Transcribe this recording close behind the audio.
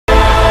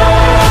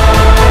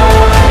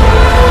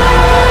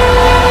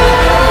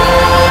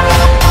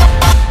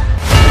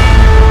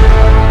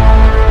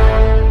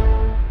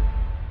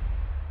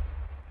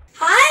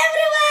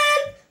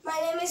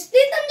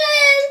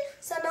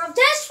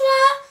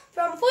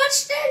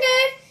4th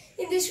standard.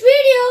 In this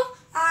video,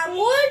 I am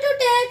going to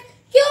take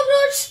cube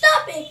roots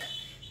topic.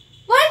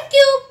 1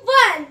 cube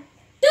 1,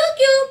 2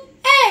 cube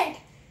 8,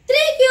 3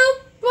 cube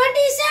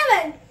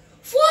 27,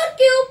 4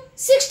 cube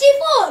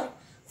 64,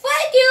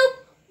 5 cube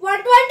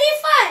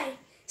 125,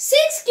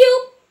 6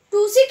 cube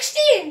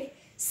 216,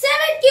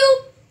 7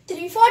 cube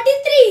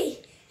 343,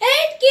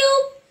 8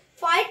 cube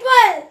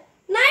 512,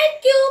 9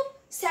 cube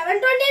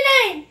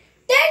 729,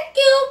 10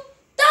 cube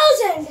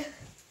 1000.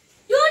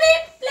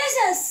 Unit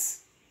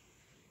places.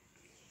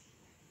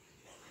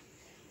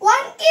 1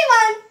 key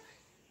 1,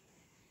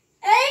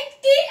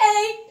 8 key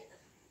 8,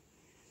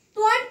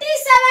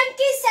 27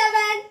 key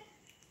 7,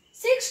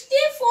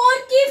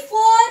 64 key 4,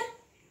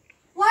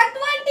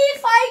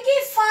 125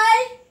 key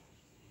 5,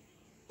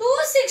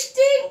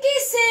 216 key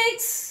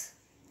 6,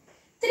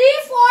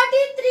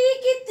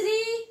 343 key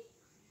 3,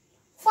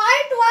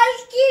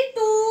 512 key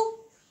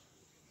 2,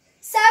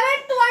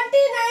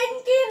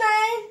 729 key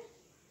 9,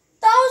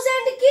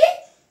 1000 key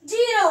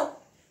 0.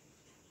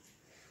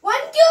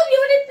 1 cube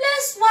unit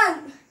plus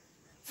 1,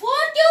 4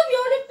 cube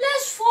unit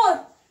plus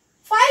 4,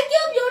 5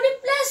 cube unit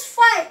plus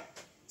 5,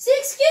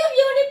 6 cube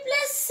unit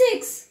plus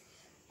 6,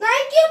 9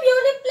 cube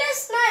unit plus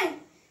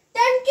 9,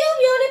 10 cube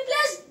unit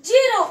plus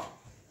 0.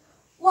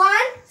 1,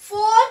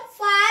 4,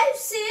 5,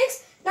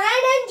 6, 9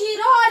 and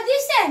 0 are the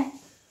same.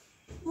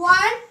 1,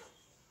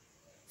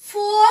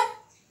 4,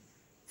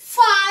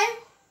 5,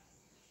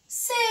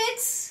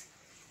 6,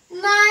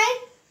 9,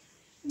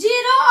 0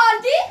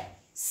 are the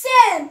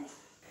same.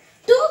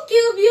 2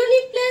 cube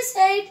unit plus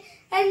 8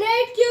 and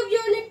 8 cube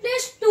unit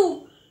plus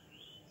 2.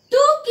 2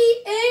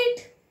 key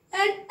 8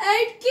 and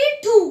 8 key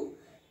 2.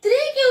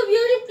 3 cube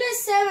unit plus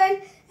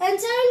 7 and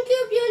 7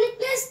 cube unit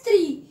plus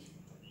 3.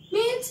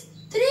 Means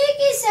 3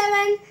 key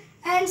 7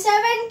 and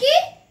 7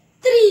 key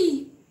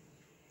 3.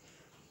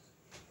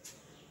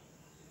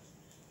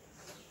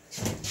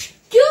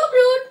 Cube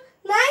root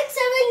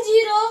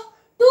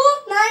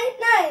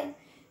 970,299.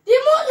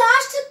 Remove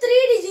last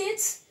 3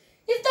 digits.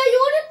 If the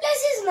unit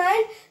place is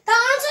 9, the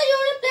answer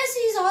unit place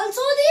is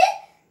also the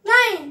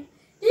 9.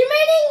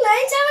 Remaining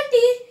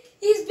 970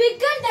 is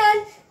bigger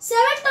than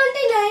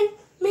 729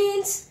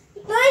 means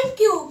 9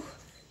 cube.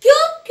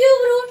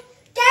 Cube root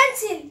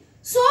cancel.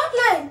 So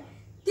 9.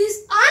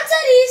 This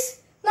answer is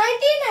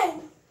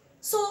 99.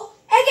 So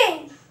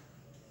again,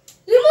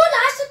 remove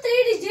last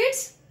 3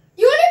 digits.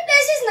 Unit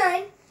place is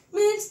 9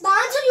 means the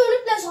answer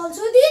unit place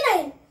also the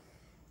 9.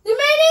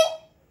 Remaining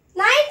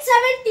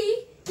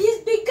 970 is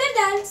bigger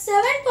than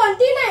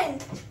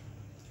 729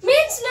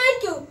 means 9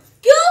 cube.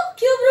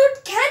 Cube root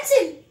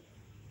cancel.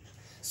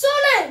 So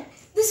 9.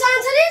 This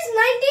answer is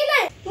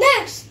 99.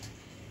 Next,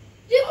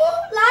 remove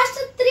last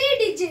 3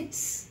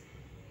 digits.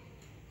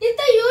 If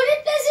the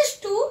unit place is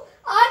 2,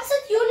 answer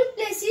unit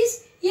place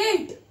is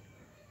 8.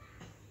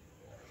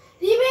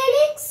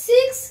 Remaining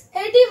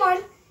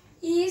 681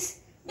 is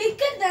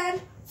bigger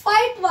than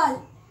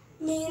 512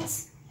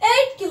 means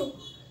 8 cube.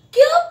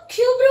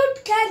 Cube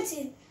root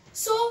cancel.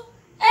 So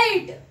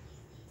 8.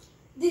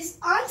 This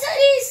answer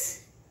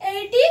is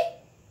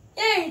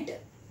 88.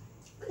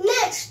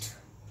 Next,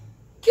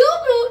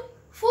 cube root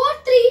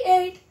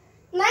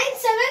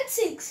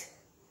 438,976.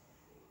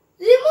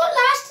 Remove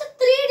last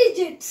 3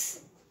 digits.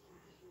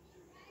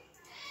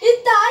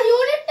 If the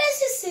unit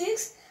place is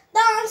 6,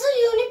 the answer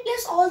unit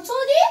place also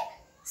the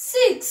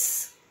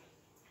 6.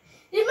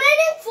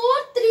 Remaining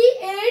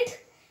 438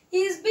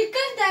 is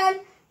bigger than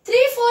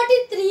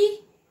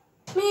 343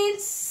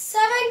 means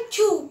 7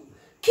 cube.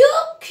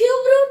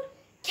 Cube root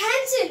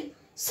cancel.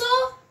 So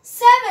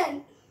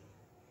 7.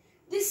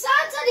 This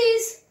answer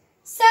is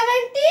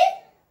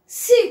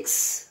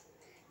 76.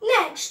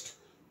 Next,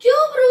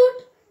 cube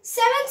root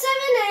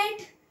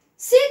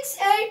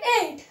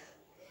 778,688.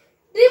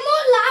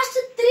 Remove last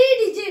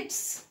 3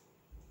 digits.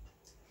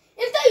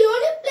 If the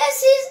unit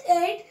place is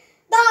 8,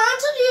 the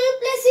answer unit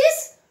place is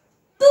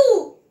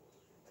 2.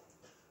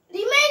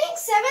 Remaining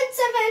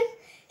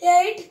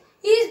 778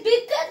 is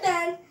bigger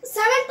than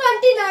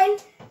 729,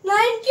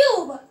 9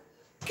 cube.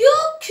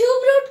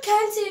 Cube root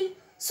cancel.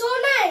 So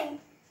 9.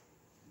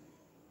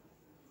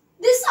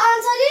 This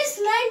answer is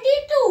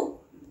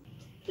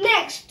 92.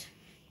 Next,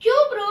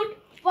 cube root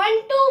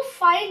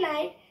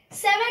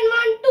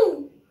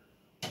 1259712.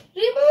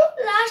 Remove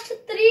last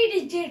 3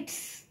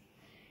 digits.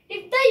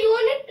 If the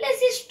unit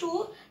place is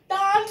 2, the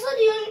answer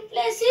unit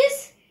place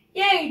is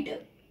 8.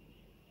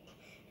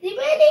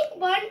 Remaining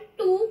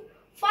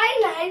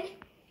 1259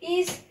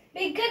 is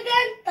bigger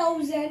than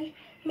 1000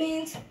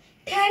 means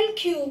 10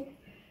 cube.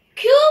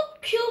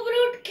 Cube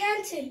root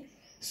cancel.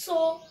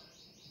 So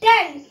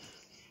 10.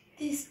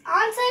 This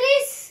answer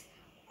is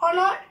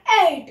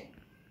 108.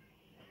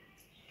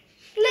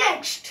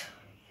 Next,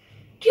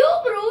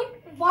 cube root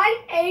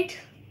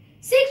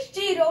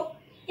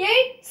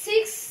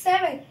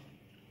 1860867.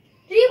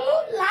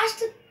 Remove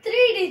last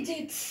 3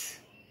 digits.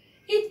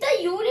 If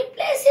the unit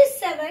place is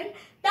 7,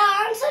 the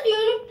answer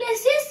unit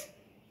place is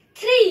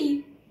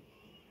 3.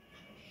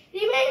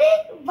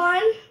 Remaining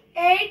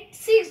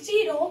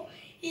 1860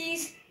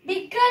 is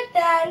bigger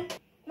than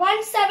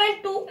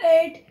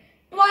 1728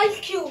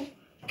 12 cube.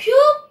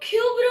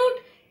 Cube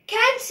root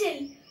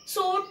cancel.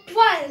 So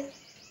 12.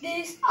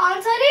 This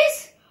answer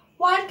is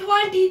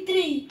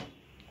 123.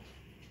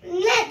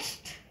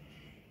 Next.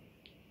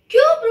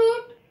 Cube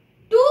root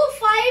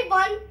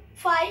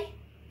 2515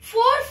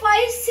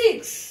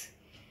 456.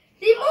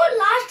 Remove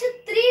last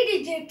 3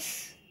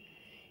 digits.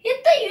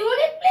 If the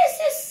unit place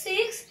is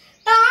 6,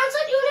 the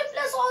answer unit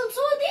place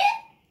also the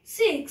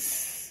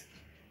 6.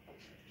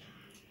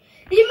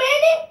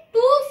 Remaining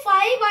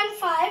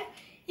 2515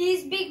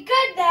 is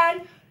bigger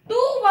than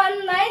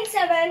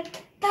 2197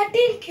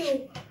 13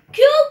 cube.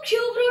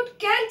 Cube root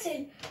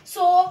cancel.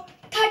 So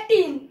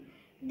 13.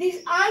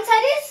 This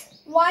answer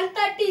is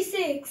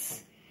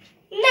 136.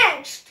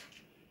 Next.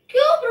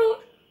 Cube root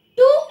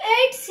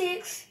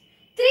 286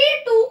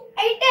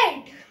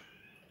 3288.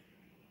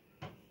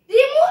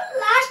 Remove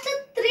last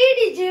 3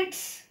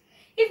 digits.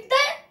 If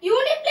the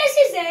unit place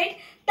is 8,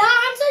 the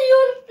answer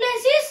unit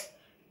place is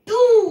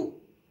 2.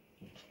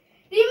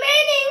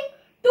 Remaining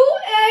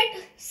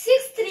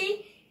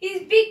 2863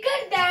 is bigger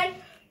than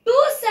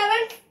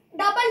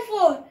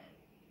 2744.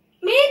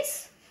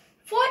 Means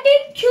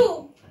 14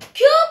 cube.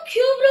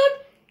 Cube root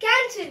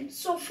cancel.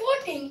 So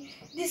 14.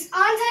 This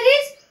answer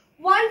is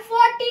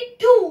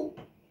 142.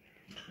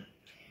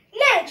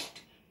 Next.